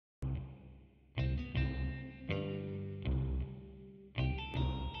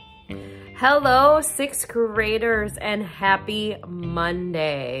Hello, sixth graders, and happy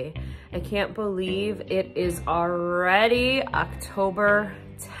Monday. I can't believe it is already October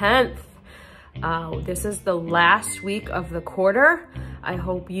 10th. This is the last week of the quarter. I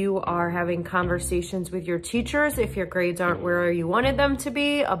hope you are having conversations with your teachers if your grades aren't where you wanted them to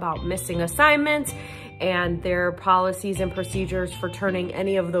be about missing assignments and their policies and procedures for turning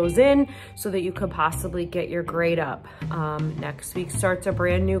any of those in so that you could possibly get your grade up. Next week starts a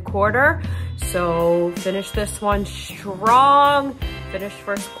brand new quarter, so finish this one strong, finish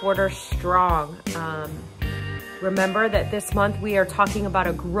first quarter strong. Remember that this month we are talking about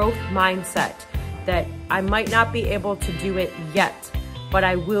a growth mindset, that I might not be able to do it yet, but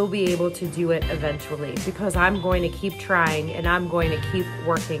I will be able to do it eventually because I'm going to keep trying and I'm going to keep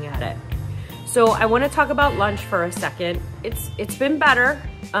working at it. So I want to talk about lunch for a second. It's been better.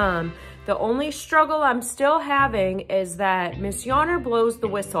 The only struggle I'm still having is that Miss Yawner blows the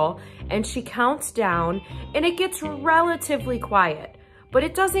whistle and she counts down and it gets relatively quiet, but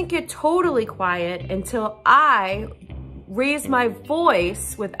it doesn't get totally quiet until I raise my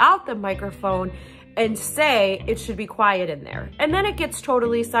voice without the microphone and say it should be quiet in there. And then it gets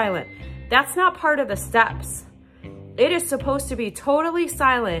totally silent. That's not part of the steps. It is supposed to be totally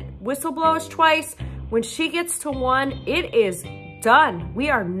silent. Whistle blows twice. When she gets to one, it is done. We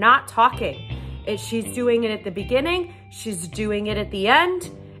are not talking. She's doing it at the beginning, she's doing it at the end,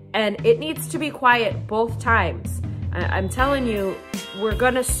 and it needs to be quiet both times. I'm telling you, we're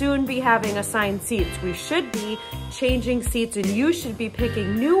gonna soon be having assigned seats. We should be changing seats and you should be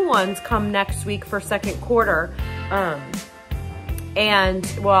picking new ones come next week for second quarter. And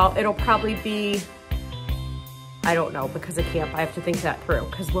well, it'll probably be, I don't know, because of camp, I have to think that through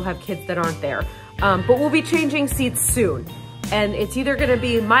because we'll have kids that aren't there. But we'll be changing seats soon. And it's either gonna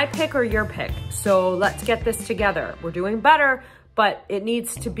be my pick or your pick. So let's get this together. We're doing better, but it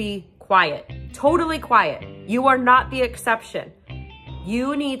needs to be quiet, totally quiet. You are not the exception.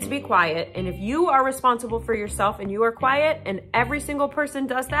 You need to be quiet. And if you are responsible for yourself and you are quiet and every single person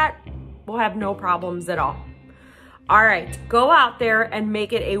does that, we'll have no problems at all. All right, go out there and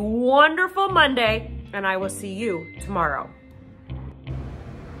make it a wonderful Monday, and I will see you tomorrow.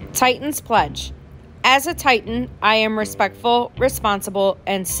 Titans Pledge. As a Titan, I am respectful, responsible,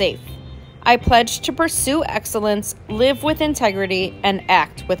 and safe. I pledge to pursue excellence, live with integrity, and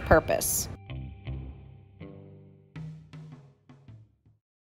act with purpose.